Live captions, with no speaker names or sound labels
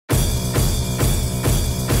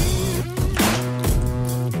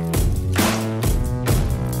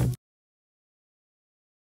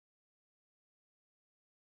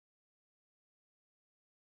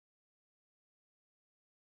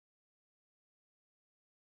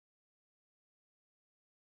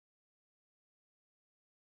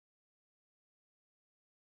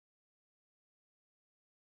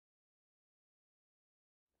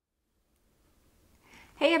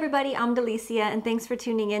Hey everybody, I'm Delicia and thanks for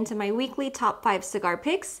tuning in to my weekly top 5 cigar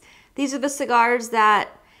picks. These are the cigars that,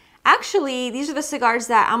 these are the cigars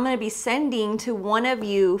that I'm going to be sending to one of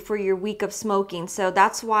you for your week of smoking. So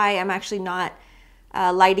that's why I'm actually not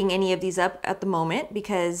lighting any of these up at the moment,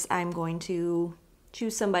 because I'm going to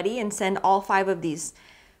choose somebody and send all 5 of these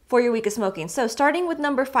for your week of smoking. So starting with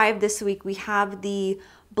number 5 this week, we have the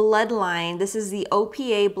Bloodline. This is the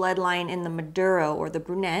OPA Bloodline in the Maduro, or the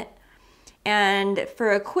brunette. And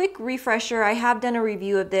for a quick refresher, I have done a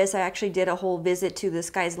review of this. I actually did a whole visit to this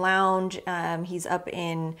guy's lounge. He's up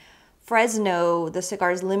in Fresno. The cigar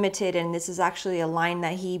is limited, and this is actually a line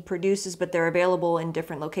that he produces, but they're available in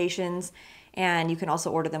different locations, and you can also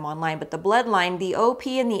order them online. But the Bloodline, the OP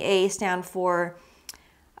and the A stand for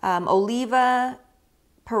Oliva,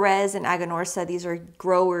 Perez, and Aganorsa. These are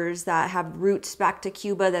growers that have roots back to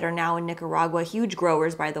Cuba that are now in Nicaragua. Huge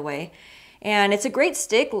growers, by the way. And it's a great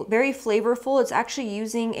stick, very flavorful. It's actually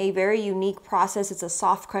using a very unique process. It's a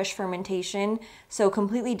soft crush fermentation, so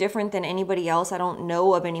completely different than anybody else. I don't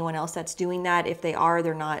know of anyone else that's doing that. If they are,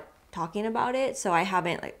 they're not talking about it. So I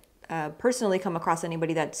haven't personally come across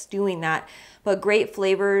anybody that's doing that, but great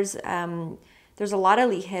flavors. There's a lot of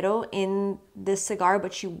ligero in this cigar,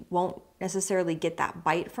 but you won't necessarily get that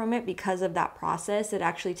bite from it because of that process. It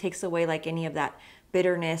actually takes away like any of that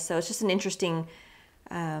bitterness. So it's just an interesting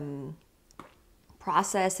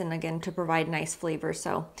process, and again, to provide nice flavor.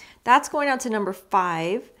 So that's going out to number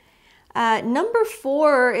 5. Number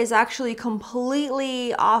 4 is actually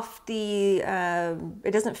completely off the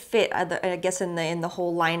it doesn't fit, I guess, in the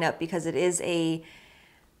whole lineup, because it is a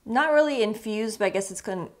not really infused, but I guess it's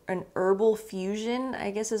an herbal fusion, I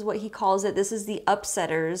guess is what he calls it. This is the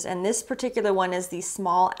Upsetters, and this particular one is the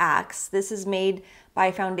Small Axe. This is made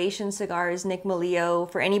by Foundation Cigars, Nick Malillo.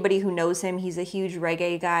 For anybody who knows him, he's a huge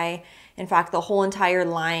reggae guy. In fact, the whole entire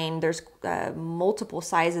line, there's multiple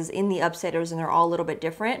sizes in the Upsetters, and they're all a little bit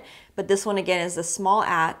different. But this one, again, is the Small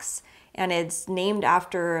Axe, and it's named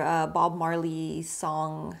after Bob Marley's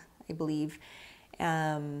song, I believe.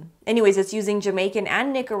 Anyways, it's using Jamaican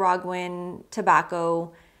and Nicaraguan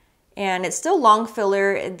tobacco, and it's still long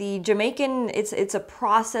filler. The Jamaican, it's a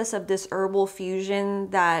process of this herbal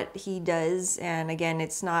fusion that he does, and again,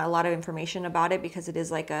 it's not a lot of information about it because it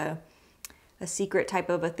is like a secret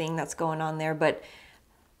type of a thing that's going on there. But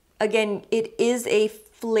again, it is a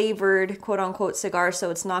flavored quote-unquote cigar,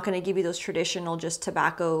 so it's not going to give you those traditional just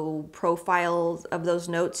tobacco profiles of those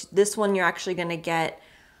notes. This one, you're actually going to get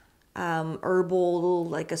herbal,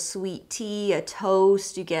 like a sweet tea, a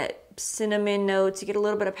toast, you get cinnamon notes, you get a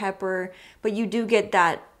little bit of pepper, but you do get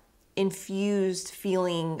that infused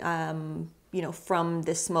feeling, you know, from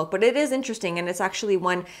this smoke. But it is interesting, and it's actually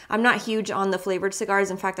one, I'm not huge on the flavored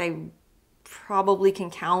cigars. In fact, I probably can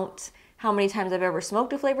count how many times I've ever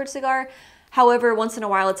smoked a flavored cigar. However, once in a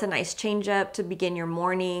while, it's a nice change up to begin your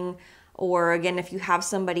morning, or again, if you have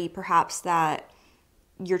somebody perhaps that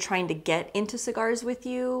you're trying to get into cigars with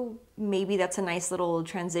you, maybe that's a nice little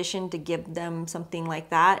transition to give them something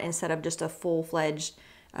like that instead of just a full-fledged,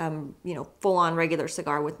 you know, full-on regular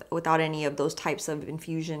cigar without any of those types of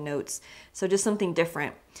infusion notes. So just something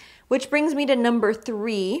different. Which brings me to number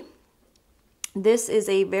 3. This is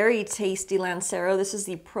a very tasty Lancero. This is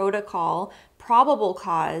the Protocol Probable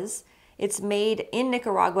Cause. It's made in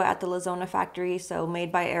Nicaragua at the La Zona factory, so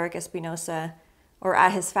made by Eric Espinosa, or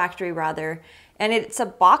at his factory rather. And it's a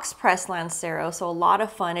box press Lancero, so a lot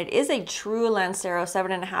of fun. It is a true Lancero,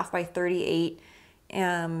 7.5 by 38,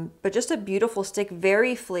 but just a beautiful stick,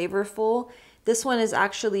 very flavorful. This one is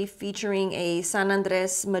actually featuring a San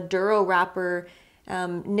Andres Maduro wrapper,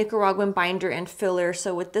 Nicaraguan binder and filler.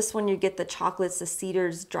 So with this one, you get the chocolates, the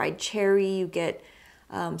cedars, dried cherry, you get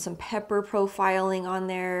some pepper profiling on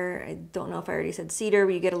there. I don't know if I already said cedar,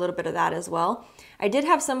 but you get a little bit of that as well. I did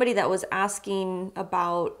have somebody that was asking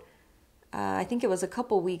about, I think it was a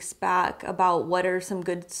couple weeks back, about what are some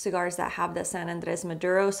good cigars that have the San Andres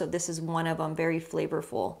Maduro. So this is one of them, very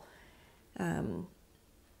flavorful.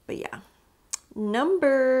 But yeah.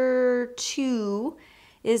 Number 2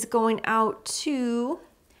 is going out to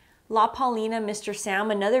La Palina Mr.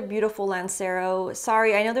 Sam, another beautiful Lancero.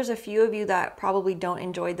 Sorry, I know there's a few of you that probably don't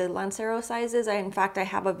enjoy the Lancero sizes. In fact, I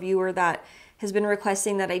have a viewer that has been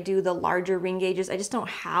requesting that I do the larger ring gauges. I just don't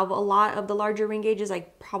have a lot of the larger ring gauges. I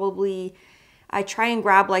try and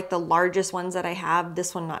grab like the largest ones that I have.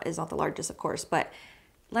 This one is not the largest, of course, but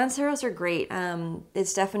Lanceros are great.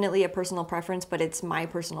 It's definitely a personal preference, but it's my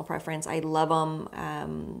personal preference. I love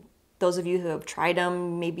them. those of you who have tried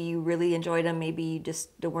them, maybe you really enjoyed them, maybe just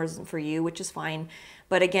it wasn't for you, which is fine.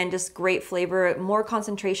 But again, just great flavor, more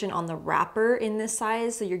concentration on the wrapper in this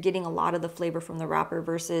size. So you're getting a lot of the flavor from the wrapper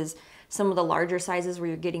versus some of the larger sizes where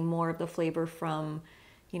you're getting more of the flavor from,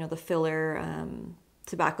 you know, the filler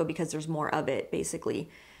tobacco because there's more of it basically.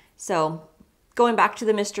 So going back to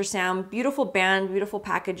the Mr. Sam, beautiful band, beautiful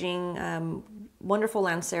packaging, wonderful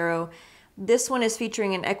Lancero. This one is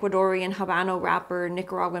featuring an Ecuadorian Habano wrapper,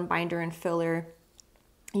 Nicaraguan binder and filler.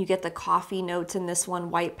 You get the coffee notes in this one,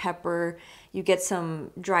 white pepper. You get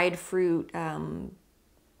some dried fruit.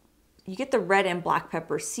 You get the red and black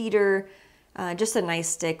pepper cedar. Just a nice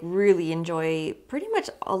stick. Really enjoy pretty much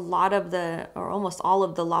a lot of the, or almost all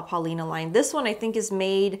of the La Palina line. This one I think is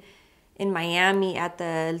made in Miami at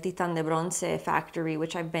the El Titan de Bronce factory,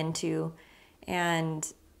 which I've been to,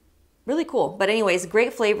 and really cool. But anyways,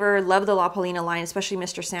 great flavor. Love the La Palina line, especially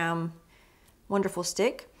Mr. Sam. Wonderful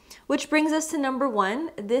stick. Which brings us to number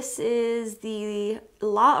 1. This is the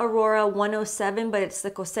La Aurora 107, but it's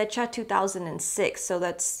the Cosecha 2006. So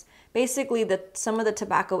that's basically some of the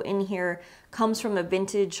tobacco in here comes from a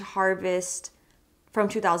vintage harvest from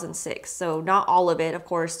 2006. So not all of it, of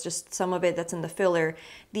course, just some of it that's in the filler.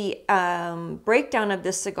 The breakdown of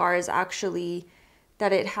this cigar is actually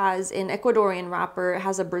that it has an Ecuadorian wrapper, it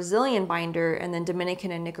has a Brazilian binder, and then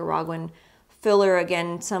Dominican and Nicaraguan filler.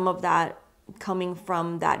 Again, some of that coming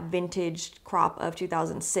from that vintage crop of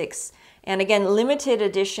 2006. And again, limited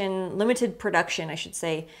edition, limited production, I should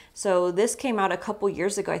say. So this came out a couple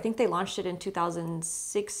years ago. I think they launched it in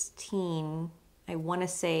 2016. I want to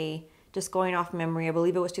say, just going off memory, I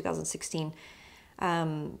believe it was 2016.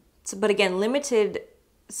 But again, limited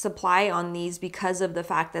supply on these because of the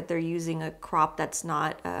fact that they're using a crop that's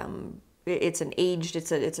not, it's an aged,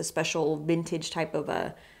 it's a special vintage type of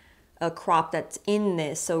a crop that's in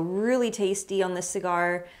this. So really tasty on this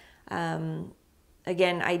cigar.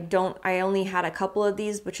 Again, I only had a couple of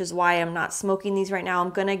these, which is why I'm not smoking these right now.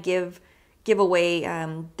 I'm gonna give away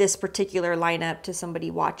this particular lineup to somebody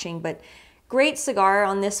watching, but great cigar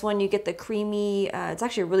on this one. You get the creamy, it's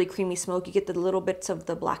actually a really creamy smoke. You get the little bits of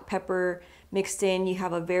the black pepper mixed in. You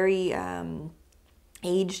have a very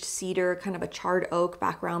aged cedar, kind of a charred oak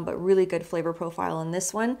background, but really good flavor profile on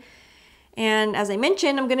this one. And as I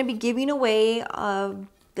mentioned, I'm going to be giving away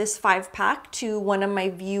this 5-pack to one of my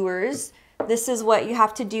viewers. This is what you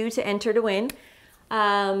have to do to enter to win.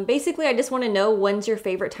 Basically, I just want to know when's your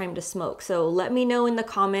favorite time to smoke. So let me know in the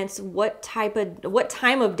comments what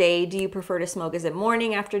time of day do you prefer to smoke? Is it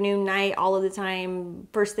morning, afternoon, night, all of the time,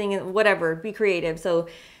 first thing, whatever? Be creative. So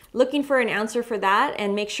looking for an answer for that,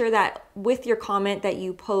 and make sure that with your comment that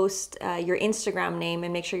you post your Instagram name,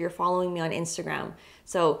 and make sure you're following me on Instagram.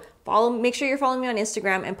 So make sure you're following me on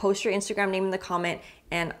Instagram and post your Instagram name in the comment,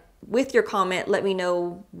 and with your comment, let me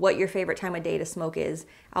know what your favorite time of day to smoke is.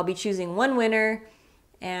 I'll be choosing one winner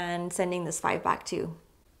and sending this 5-pack to.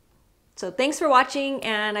 So thanks for watching,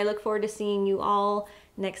 and I look forward to seeing you all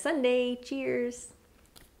next Sunday. Cheers.